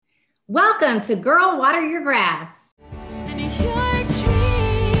Welcome to Girl Water Your Grass.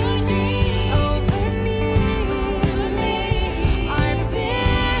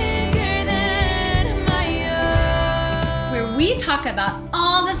 Where we talk about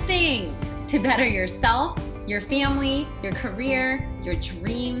all the things to better yourself, your family, your career, your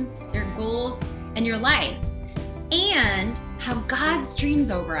dreams, your goals, and your life. And how God's dreams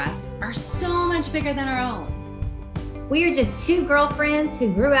over us are so much bigger than our own. We are just two girlfriends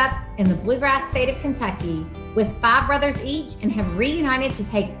who grew up in the bluegrass state of Kentucky with 5 brothers each and have reunited to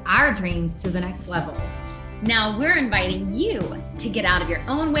take our dreams to the next level. Now we're inviting you to get out of your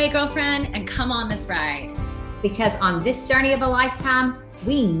own way, girlfriend, and come on this ride. Because on this journey of a lifetime,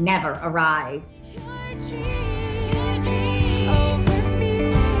 we never arrive.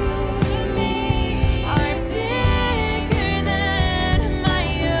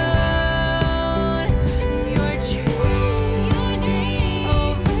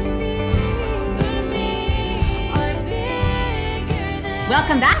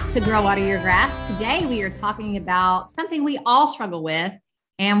 Welcome back to Girl Water Your Grass. Today we are talking about something we all struggle with,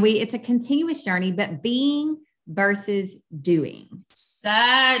 and it's a continuous journey, but being versus doing.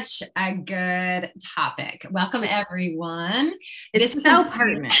 Such a good topic. Welcome, everyone. This is so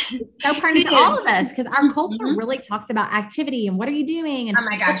pertinent. It's so pertinent to all of us because our culture really talks about activity and what are you doing and oh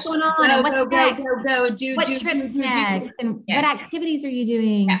my gosh, what's going on and what's next, what trips next, and what activities are you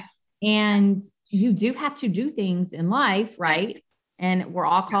doing? Yeah. And you do have to do things in life, right? And we're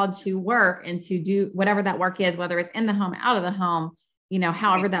all called to work and to do whatever that work is, whether it's in the home, out of the home,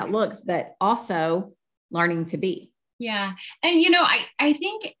 however that looks, but also learning to be. Yeah. And, I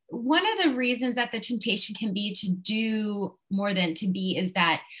think one of the reasons that the temptation can be to do more than to be is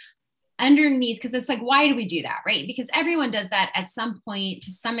that underneath, because it's like, why do we do that? Right? Because everyone does that at some point, to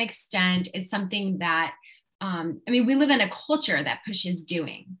some extent. It's something that, we live in a culture that pushes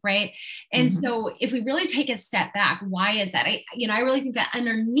doing, right? And so if we really take a step back, why is that? I really think that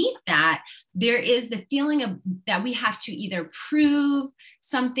underneath that, there is the feeling of that we have to either prove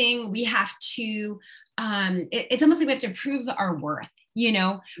something, we have to, it's almost like we have to prove our worth,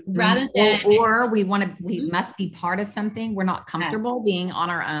 rather than, or we must be part of something. We're not comfortable being on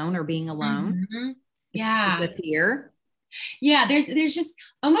our own or being alone. Yeah. It's the fear. Yeah, there's just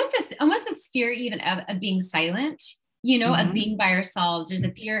almost this fear even of being silent, of being by ourselves. There's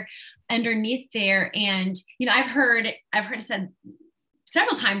a fear underneath there. And, I've heard it said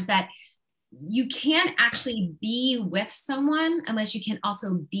several times that you can't actually be with someone unless you can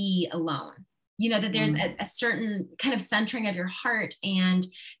also be alone. That there's a certain kind of centering of your heart and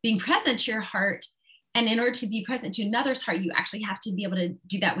being present to your heart. And in order to be present to another's heart, you actually have to be able to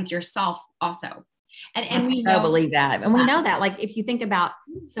do that with yourself also. And we believe that. And we know that, like, if you think about,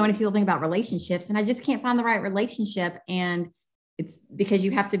 so many people think about relationships and I just can't find the right relationship. And it's because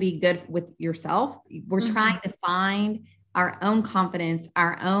you have to be good with yourself. We're trying to find our own confidence,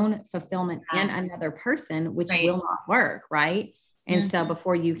 our own fulfillment in another person, which will not work. Right. And so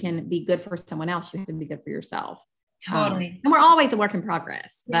before you can be good for someone else, you have to be good for yourself. Totally. And we're always a work in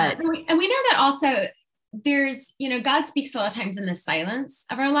progress, but we know that also there's, God speaks a lot of times in the silence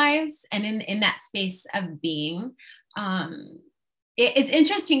of our lives and in that space of being. It's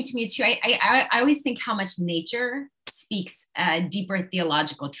interesting to me too. I always think how much nature speaks a deeper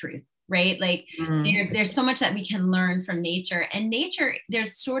theological truth, right? Like there's so much that we can learn from nature, and nature,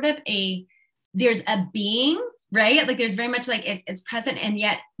 there's a being, right? Like there's very much like it's present, and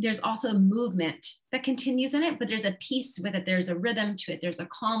yet there's also movement that continues in it, but there's a peace with it. There's a rhythm to it. There's a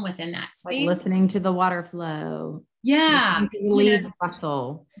calm within that space. Like listening to the water flow. Yeah. The leaves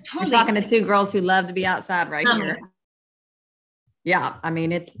rustle. Totally. You're talking to 2 girls who love to be outside right here. Yeah.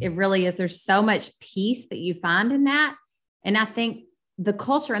 It really is. There's so much peace that you find in that. And I think the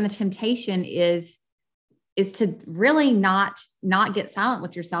culture and the temptation is to really not get silent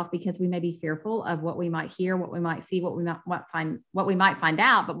with yourself, because we may be fearful of what we might hear, what we might see, what we might find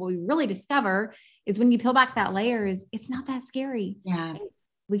out. But what we really discover is when you peel back that layer it's not that scary. Yeah.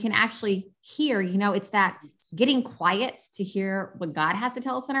 We can actually hear, it's that getting quiet to hear what God has to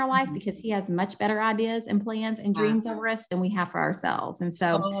tell us in our life, because he has much better ideas and plans and dreams over us than we have for ourselves. And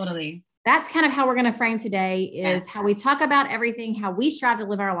so totally. That's kind of how we're going to frame today, is how we talk about everything, how we strive to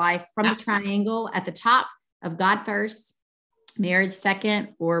live our life from the triangle at the top of God first, marriage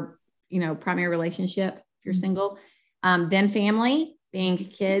second, or, primary relationship if you're single, then family, being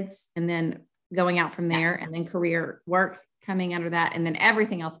kids, and then going out from there, and then career, work coming under that, and then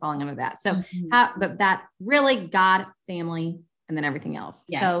everything else falling under that. So but that really God, family, and then everything else.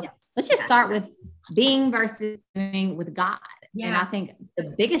 Let's just start with being versus doing with God. Yeah. And I think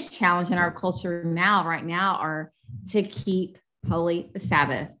the biggest challenge in our culture right now are to keep holy the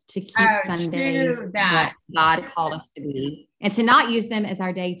Sabbath, to keep Oh, Sundays true what that. God called us to be, and to not use them as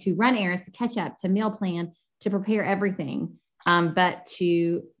our day to run errands, to catch up, to meal plan, to prepare everything, but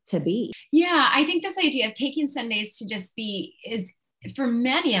to be. Yeah, I think this idea of taking Sundays to just be is, for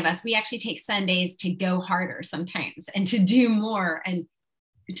many of us, we actually take Sundays to go harder sometimes and to do more and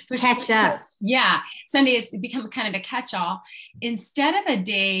to Catch up. Yeah, Sundays become kind of a catch-all instead of a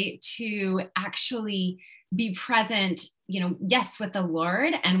day to actually be present, yes, with the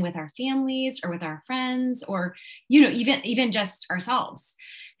Lord and with our families or with our friends, or even just ourselves.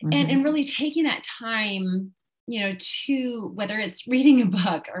 And really taking that time, to, whether it's reading a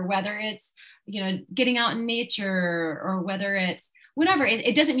book or whether it's getting out in nature, or whether it's whatever.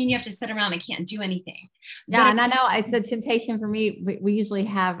 It doesn't mean you have to sit around and can't do anything. Yeah. And I know it's a temptation for me. We usually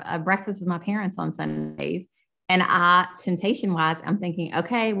have a breakfast with my parents on Sundays, and temptation wise, I'm thinking,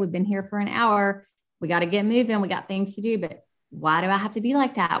 okay, we've been here for an hour. We got to get moving. We got things to do, but why do I have to be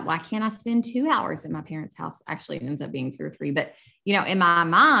like that? Why can't I spend 2 hours at my parents' house? Actually, it ends up being 2 or 3, but in my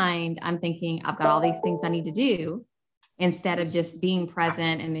mind, I'm thinking I've got all these things I need to do instead of just being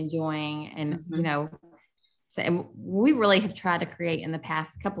present and enjoying. And, so we really have tried to create in the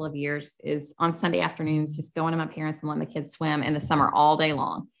past couple of years is on Sunday afternoons, just going to my parents and letting the kids swim in the summer all day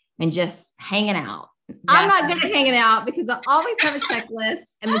long and just hanging out. Yeah. I'm not good at hanging out because I always have a checklist,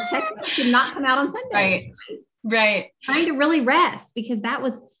 and the checklist should not come out on Sundays. Right. Trying to really rest, because that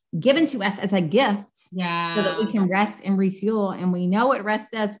was given to us as a gift. Yeah. So that we can rest and refuel, and we know what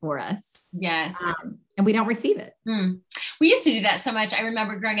rest does for us. Yes. And we don't receive it. We used to do that so much. I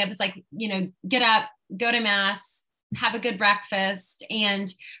remember growing up, it's like, get up, go to mass, have a good breakfast,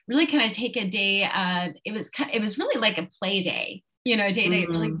 and really kind of take a day. It was really like a play day, a day to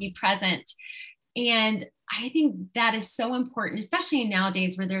really be present. And I think that is so important, especially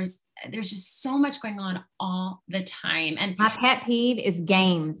nowadays where there's just so much going on all the time. And my pet peeve is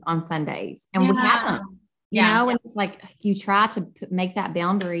games on Sundays, and we have them, and it's like, you try to make that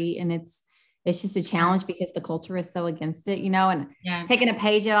boundary, and it's just a challenge because the culture is so against it, and taking a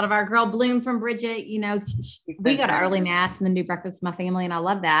page out of our girl Bloom from Bridget, we go to early mass and then do breakfast with my family. And I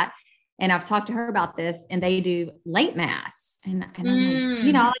love that. And I've talked to her about this, and they do late mass. And I'm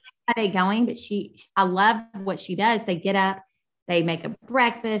like, I like how they going, but I love what she does. They get up, they make a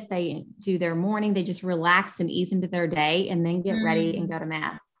breakfast, they do their morning, they just relax and ease into their day, and then get ready and go to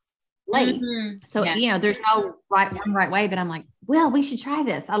mass late. So, there's no right way, but I'm like, well, we should try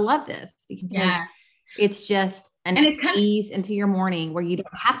this. I love this because it's just and it's kind of ease into your morning where you don't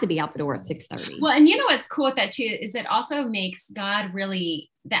have to be out the door at 6:30. Well, and what's cool with that too, is it also makes God really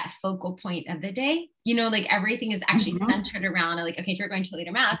that focal point of the day, like everything is actually centered around like, okay, if you're going to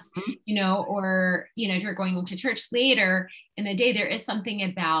later mass, or, if you're going to church later in the day, there is something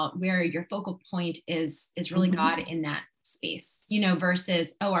about where your focal point is really God in that space,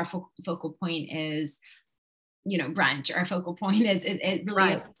 versus, our focal point is, brunch. Our focal point is it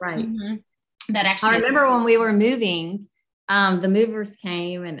really right. That actually, I remember when we were moving, the movers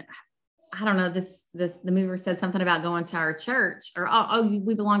came, and I don't know, the mover said something about going to our church, or,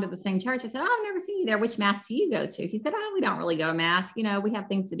 we belong to the same church. I said, I've never seen you there. Which mass do you go to? He said, we don't really go to mass. We have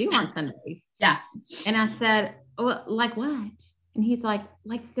things to do on Sundays. Yeah. And I said, well, like what? And he's like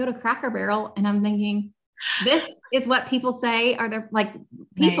go to Cracker Barrel. And I'm thinking, this is what people say. Are there like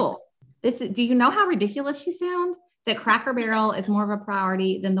people, right. Do you know how ridiculous you sound? That Cracker Barrel is more of a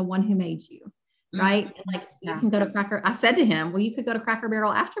priority than the one who made you. Right. Like you can go to Cracker. I said to him, well, you could go to Cracker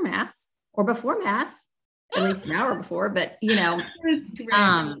Barrel after mass or before mass, at least an hour before, but and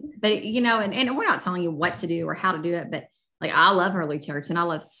we're not telling you what to do or how to do it, but like, I love early church and I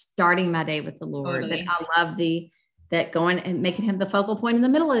love starting my day with the Lord, but I love that going and making him the focal point in the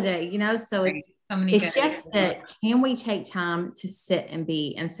middle of the day, so it's just that, can we take time to sit and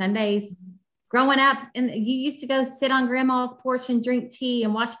be? And Sundays growing up, and you used to go sit on grandma's porch and drink tea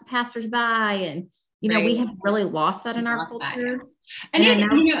and watch the passersby. And, we have really lost that in our culture. And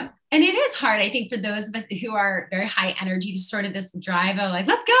and it is hard, I think, for those of us who are very high energy, to sort of this drive of like,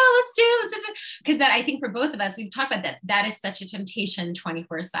 let's go, let's do. Because that, I think for both of us, we've talked about that is such a temptation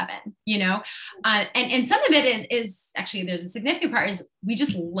 24/7, and some of it is actually, there's a significant part is we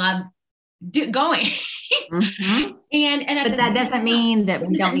just love going. But that doesn't mean that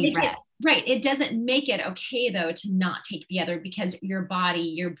we don't need rest. Right. It doesn't make it okay, though, to not take the other, because your body,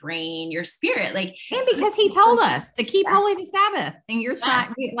 your brain, your spirit, and because he told us to keep holy the Sabbath, and you're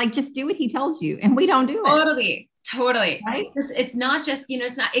trying, just do what he told you, and we don't do it. Totally. Right. It's not just,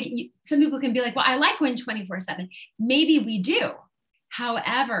 it's not, some people can be like, well, I like going 24/7. Maybe we do.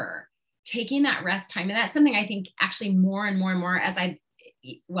 However, taking that rest time, and that's something I think actually more and more and more as I've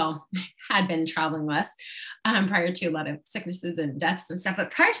well, had been traveling less prior to a lot of sicknesses and deaths and stuff.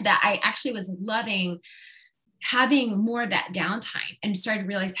 But prior to that, I actually was loving having more of that downtime and started to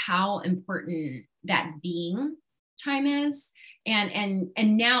realize how important that being time is. And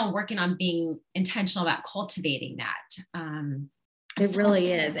now working on being intentional about cultivating that. It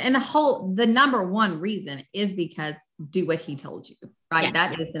really is. And the number one reason is because do what he told you, right? Yeah.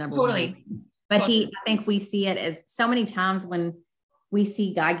 That is the number one reason. But I think we see it as so many times when we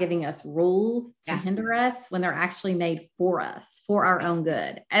see God giving us rules to hinder us when they're actually made for us, for our own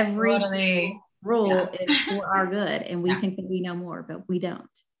good. Every rule is for our good. And we think that we know more, but we don't.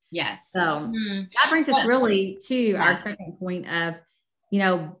 Yes. So that brings us really to our second point of,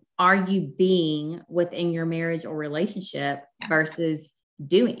 are you being within your marriage or relationship versus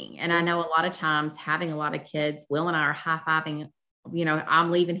doing? And I know a lot of times having a lot of kids, Will and I are high-fiving,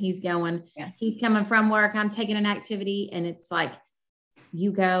 I'm leaving, he's going, he's coming from work, I'm taking an activity. And it's like,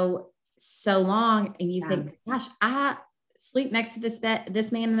 you go so long and you think, gosh, I sleep next to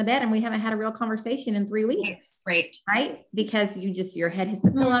this man in the bed and we haven't had a real conversation in 3 weeks. Right. Because your head hits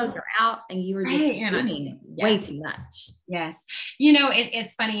the pillow, you're out and you were just doing way too much. Yes.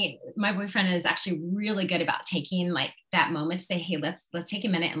 It's funny. My boyfriend is actually really good about taking like that moment to say, hey, let's take a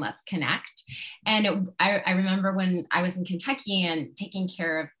minute and let's connect. And I remember when I was in Kentucky and taking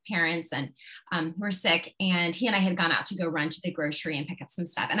care of parents and who were sick, and he and I had gone out to go run to the grocery and pick up some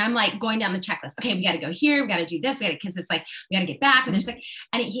stuff. And I'm like going down the checklist. Okay, we got to go here. We got to do this. Because it's like, we got to get back. And there's like,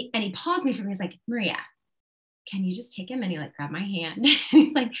 and he paused me for me. He's like, Maria, can you just take him? And he like grabbed my hand. And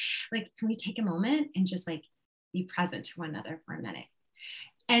he's like, can we take a moment and just like be present to one another for a minute?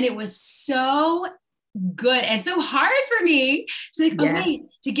 And it was so good and so hard for me to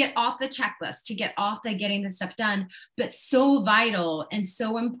get off the checklist, to get off the getting this stuff done, but so vital and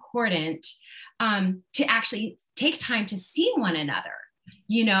so important to actually take time to see one another,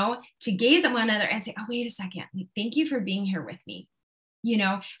 to gaze at one another and say, oh, wait a second. Thank you for being here with me.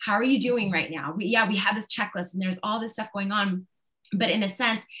 How are you doing right now? We have this checklist and there's all this stuff going on, but in a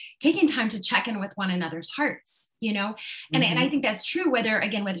sense, taking time to check in with one another's hearts, and I think that's true, whether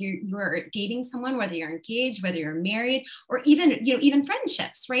you're dating someone, whether you're engaged, whether you're married, or even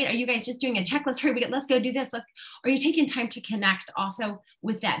friendships, right? Are you guys just doing a checklist? Let's go do this. Are you taking time to connect also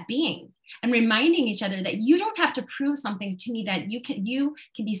with that being and reminding each other that you don't have to prove something to me, that you can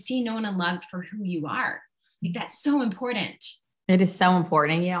be seen, known, and loved for who you are. Like, that's so important. It is so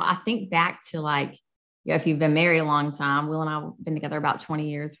important. I think back to if you've been married a long time, Will and I have been together about 20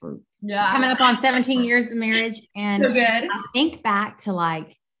 years. We're coming up on 17 years of marriage. And so good. I think back to I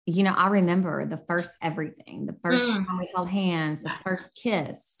remember the first everything, the first time we held hands, the first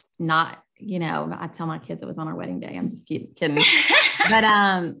kiss, not, I tell my kids it was on our wedding day. I'm just kidding. But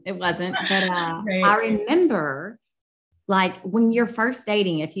it wasn't. But I remember when you're first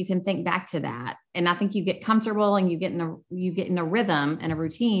dating, if you can think back to that, and I think you get comfortable and you get in a rhythm and a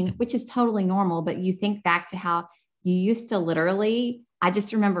routine, which is totally normal, but you think back to how you used to literally, I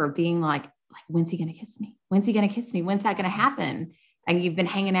just remember being like, when's he going to kiss me? When's he going to kiss me? When's that going to happen? And you've been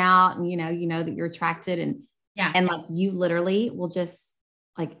hanging out and, you know that you're attracted and you literally will just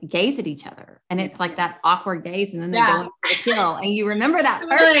gaze at each other. And it's like that awkward gaze. And then they go into the kill and you remember that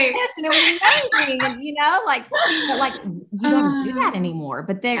first kiss and it was amazing. And you don't do that anymore.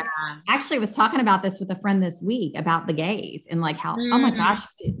 But they actually was talking about this with a friend this week about the gaze and how, oh my gosh,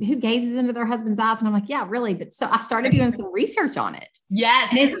 who gazes into their husband's eyes? And I'm like, yeah, really. But so I started doing some research on it. Yes.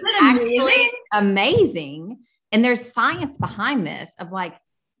 And it's actually amazing. And there's science behind this of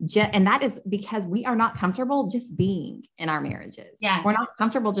and that is because we are not comfortable just being in our marriages. Yes. We're not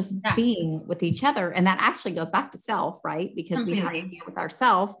comfortable just being with each other. And that actually goes back to self, right? Because we have to deal with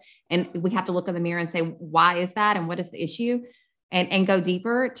ourselves and we have to look in the mirror and say, why is that? And what is the issue? And go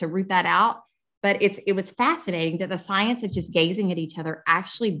deeper to root that out. But it was fascinating that the science of just gazing at each other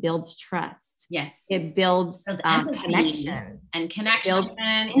actually builds trust. Yes. It builds connection. Builds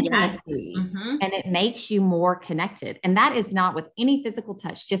intimacy. Yes. Mm-hmm. And it makes you more connected. And that is not with any physical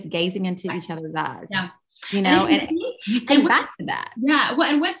touch, just gazing into each other's eyes. Yeah. And you think back to that. Yeah.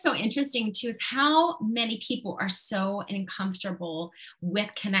 Well, and what's so interesting too is how many people are so uncomfortable with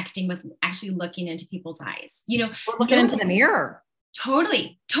connecting, with actually looking into people's eyes. We're looking into the mirror.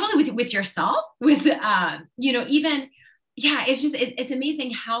 Totally with yourself, with even. Yeah, it's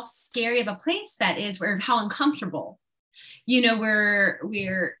amazing how scary of a place that is, or how uncomfortable, we're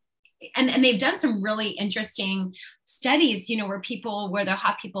and they've done some really interesting studies, where they'll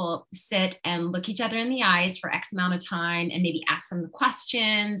have people sit and look each other in the eyes for X amount of time and maybe ask them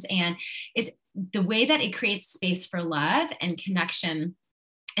questions. And it's the way that it creates space for love and connection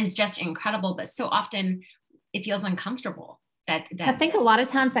is just incredible. But so often it feels uncomfortable. I think a lot of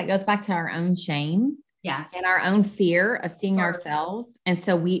times that goes back to our own shame. Yes. And our own fear of seeing ourselves. And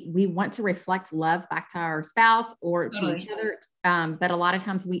so we want to reflect love back to our spouse or to each other. But a lot of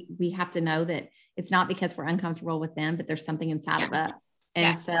times we have to know that it's not because we're uncomfortable with them, but there's something inside of us.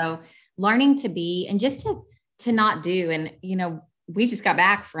 And so learning to be, and just to not do. And, we just got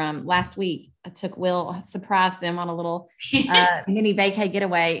back from last week. I took Will, surprised him on a little mini vacay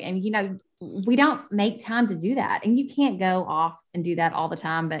getaway. And, we don't make time to do that. And you can't go off and do that all the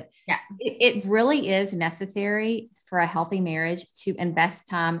time, but it really is necessary for a healthy marriage to invest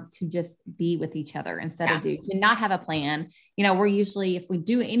time to just be with each other instead of to not have a plan. We're usually, if we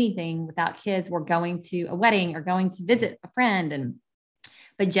do anything without kids, we're going to a wedding or going to visit a friend,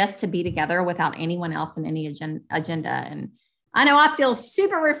 but just to be together without anyone else in any agenda. And I know I feel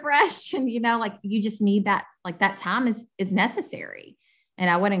super refreshed, and, like you just need that, like that time is necessary. And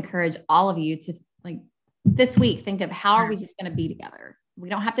I would encourage all of you to, like, this week, think of how are we just going to be together? We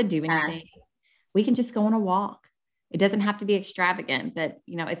don't have to do anything. Yes. We can just go on a walk. It doesn't have to be extravagant, but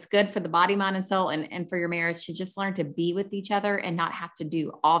it's good for the body, mind, and soul, and for your marriage to just learn to be with each other and not have to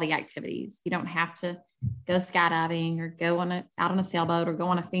do all the activities. You don't have to go skydiving or go out on a sailboat or go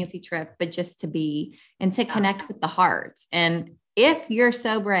on a fancy trip, but just to be and to connect with the hearts. And if you're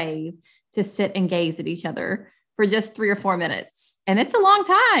so brave to sit and gaze at each other for just 3 or 4 minutes, and it's a long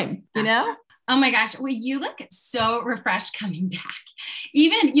time, Oh my gosh. Well, you look so refreshed coming back.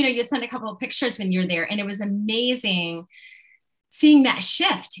 Even, you'd send a couple of pictures when you're there, and it was amazing seeing that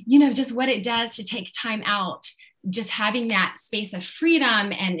shift, just what it does to take time out, just having that space of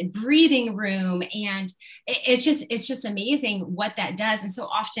freedom and breathing room. And it's just amazing what that does. And so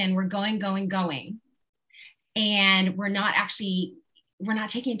often we're going, and we're not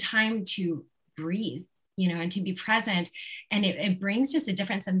taking time to breathe, and to be present. And it brings just a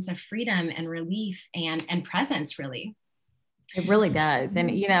different sense of freedom and relief and presence, really. It really does. And,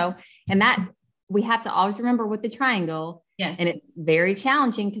 and that we have to always remember with the triangle. Yes. And it's very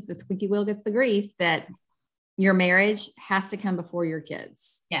challenging because the squeaky wheel gets the grease, that your marriage has to come before your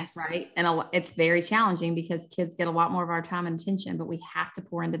kids. Yes. Right. And it's very challenging because kids get a lot more of our time and attention, but we have to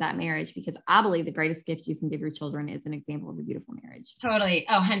pour into that marriage, because I believe the greatest gift you can give your children is an example of a beautiful marriage. Totally.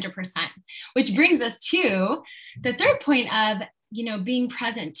 100%. Which brings us to the third point of, being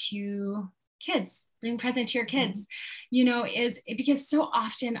present to kids, being present to your kids, is because so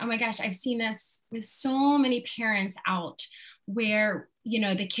often, oh my gosh, I've seen this with so many parents out where,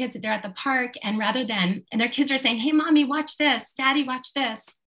 the kids, they're at the park, and their kids are saying, hey, mommy, watch this, daddy, watch this.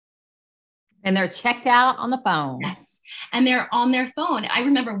 And they're checked out on the phone. Yes. And they're on their phone. I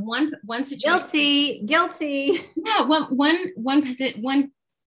remember one situation. Guilty. Yeah. One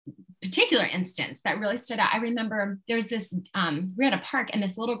particular instance that really stood out. I remember there's this, we're at a park, and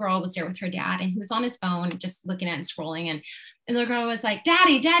this little girl was there with her dad, and he was on his phone, just looking at and scrolling. And the little girl was like,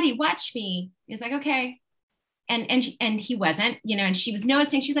 daddy, watch me. He was like, okay. And he wasn't, and she was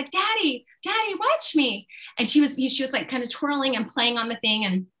noticing, she's like, daddy, watch me. And she was like kind of twirling and playing on the thing.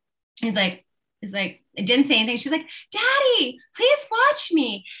 And he's like, it didn't say anything. She's like, daddy, please watch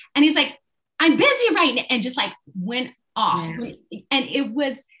me. And he's like, I'm busy right now. And just like went off.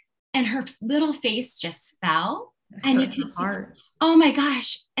 Yeah. And her little face just fell. And you could see, oh my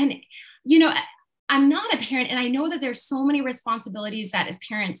gosh. And, I'm not a parent, and I know that there's so many responsibilities that as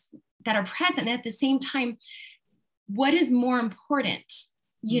parents that are present. And at the same time, what is more important,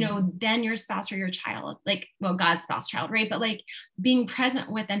 than your spouse or your child, like, well, God's spouse, child, right? But like being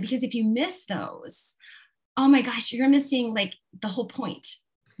present with them, because if you miss those, oh my gosh, you're missing like the whole point.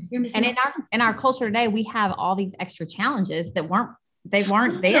 You're missing. And in our culture today, we have all these extra challenges that weren't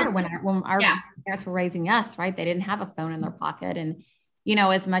there when our parents were raising us, right? They didn't have a phone in their pocket. And,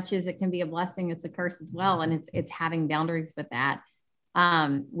 as much as it can be a blessing, it's a curse as well. And it's having boundaries with that.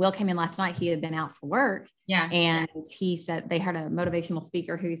 Will came in last night. He had been out for work. Yeah. And he said they heard a motivational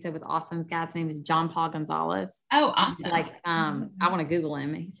speaker who he said was awesome. This guy's name is John Paul Gonzalez. Oh, awesome. I want to Google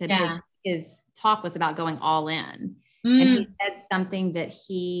him. He said his talk was about going all in. And he said something that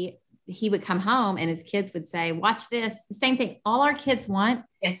he would come home and his kids would say, watch this. The same thing. All our kids want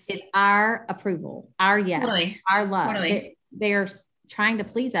is our approval, our yes, our love. Totally. They're trying to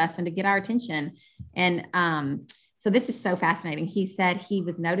please us and to get our attention. And, so this is so fascinating. He said he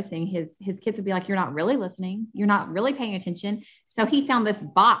was noticing his kids would be like, you're not really listening. You're not really paying attention. So he found this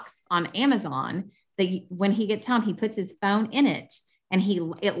box on Amazon that when he gets home, he puts his phone in it and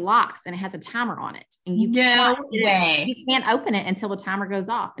it locks and it has a timer on it. And you can't open it until the timer goes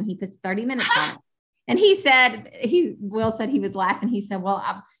off. And he puts 30 minutes on it. And Will said he was laughing. He said,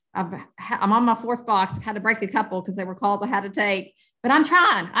 well, I'm on my 4th box. I've had to break a couple because there were calls I had to take. But I'm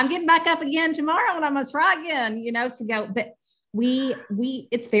trying. I'm getting back up again tomorrow, and I'm going to try again, to go. But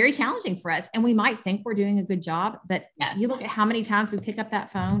it's very challenging for us, and we might think we're doing a good job, but you look at how many times we pick up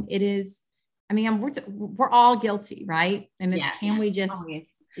that phone. It is, I mean, we're all guilty, right? And it's, can we just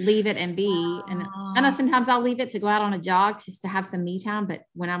leave it and be? And I know sometimes I'll leave it to go out on a jog just to have some me time, but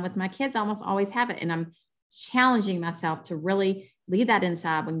when I'm with my kids, I almost always have it. And I'm challenging myself to really leave that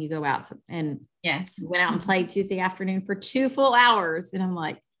inside when you go out and went out and played Tuesday afternoon for 2 full hours. And I'm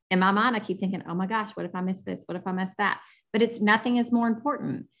like, in my mind, I keep thinking, oh my gosh, what if I miss this? What if I miss that? But it's nothing is more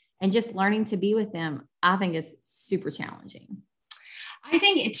important. And just learning to be with them, I think is super challenging. I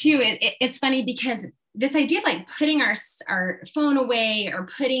think too, it's funny because this idea of like putting our phone away or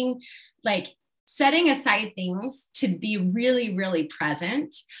setting aside things to be really, really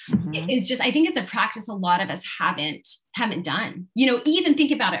present is just, I think it's a practice a lot of us haven't done. Even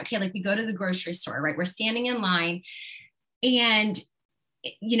think about it. Okay. Like we go to the grocery store, right? We're standing in line and,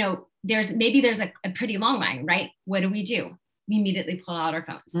 there's a pretty long line, right? What do? We immediately pull out our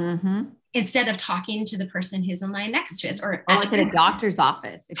phones instead of talking to the person who's in line next to us or like at a doctor's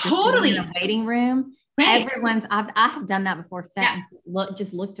office. If you're sitting in a waiting room, everyone's, I have done that before.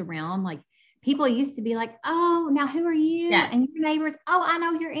 Just looked around. Like people used to be like, oh, now who are you? Yes. And your neighbors. Oh, I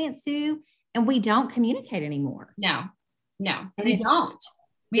know your Aunt Sue. And we don't communicate anymore. No, we don't.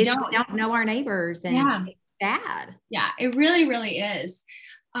 We don't know our neighbors. And it's sad. Yeah, it really, really is.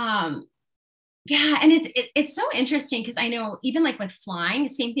 And it's so interesting because I know even like with flying,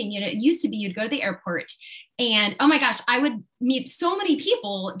 same thing, it used to be you'd go to the airport and oh my gosh, I would meet so many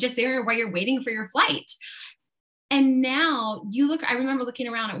people just there while you're waiting for your flight. And now I remember looking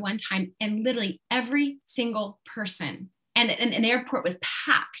around at one time and literally every single person and the airport was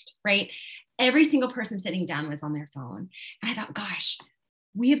packed, right? Every single person sitting down was on their phone. And I thought, gosh,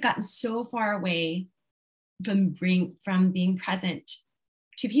 we have gotten so far away from being present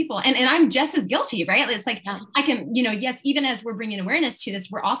to people. And I'm just as guilty, right? It's like, I can, yes, even as we're bringing awareness to this,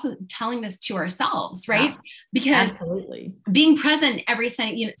 we're also telling this to ourselves, right? Because being present every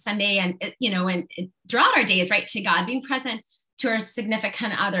Sunday and, and throughout our days, right, to God, being present to our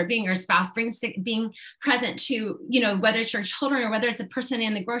significant other, being our spouse, being present to, whether it's your children or whether it's a person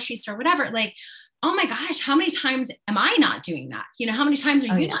in the grocery store, whatever, like, oh my gosh, how many times am I not doing that? How many times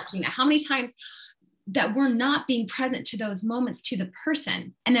are you not doing that? How many times that we're not being present to those moments, to the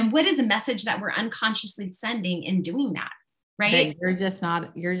person? And then what is the message that we're unconsciously sending in doing that? Right. You're just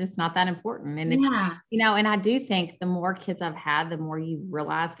not that important. And it's, and I do think the more kids I've had, the more you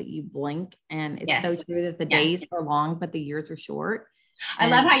realize that you blink. And it's so true that the days are long, but the years are short. I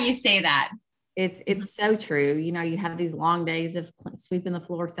love how you say that. It's so true. You have these long days of sweeping the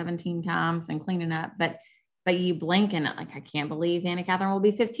floor 17 times and cleaning up, but you blink and like, I can't believe Anna Catherine will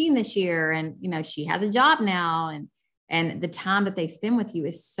be 15 this year. And, she has a job now and the time that they spend with you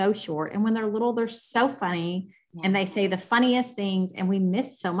is so short. And when they're little, they're so funny and they say the funniest things and we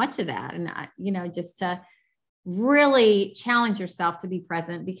miss so much of that. And, just to really challenge yourself to be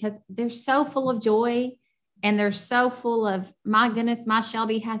present because they're so full of joy and they're so full of, my goodness, my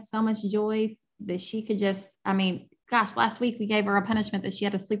Shelby has so much joy that she could just, gosh, last week we gave her a punishment that she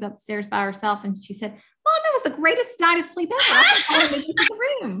had to sleep upstairs by herself. And she said, Mom, that was the greatest night of sleep ever. I was in the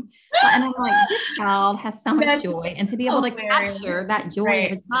room. And I'm like, this child has so much joy. And to be able to capture that joy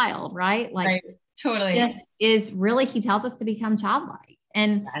of a child, right? Like totally just is really, he tells us to become childlike.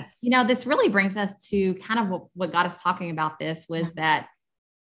 And, this really brings us to kind of what God is talking about this was that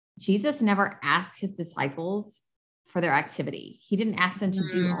Jesus never asked his disciples for their activity. He didn't ask them to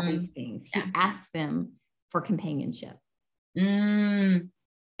do all these things. He asked them for companionship.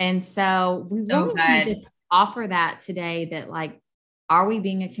 And so we really just offer that today that like, are we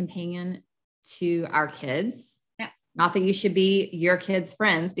being a companion to our kids? Yeah. Not that you should be your kids'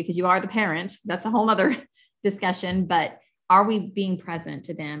 friends because you are the parent. That's a whole nother discussion, but are we being present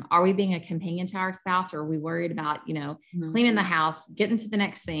to them? Are we being a companion to our spouse? Or are we worried about, cleaning the house, getting to the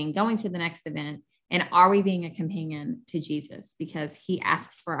next thing, going to the next event? And are we being a companion to Jesus? Because he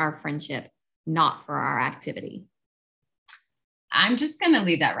asks for our friendship, not for our activity. I'm just going to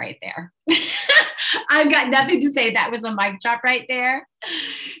leave that right there. I've got nothing to say. That was a mic drop right there.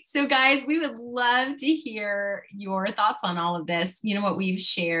 So guys, we would love to hear your thoughts on all of this, what we've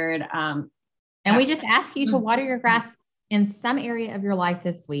shared. And we just ask you to water your grass in some area of your life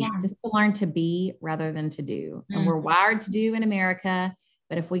this week, just to learn to be rather than to do. And we're wired to do in America,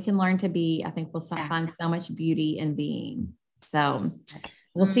 but if we can learn to be, I think we'll find so much beauty in being. So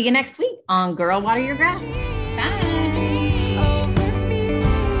we'll see you next week on Girl, Water Your Grass.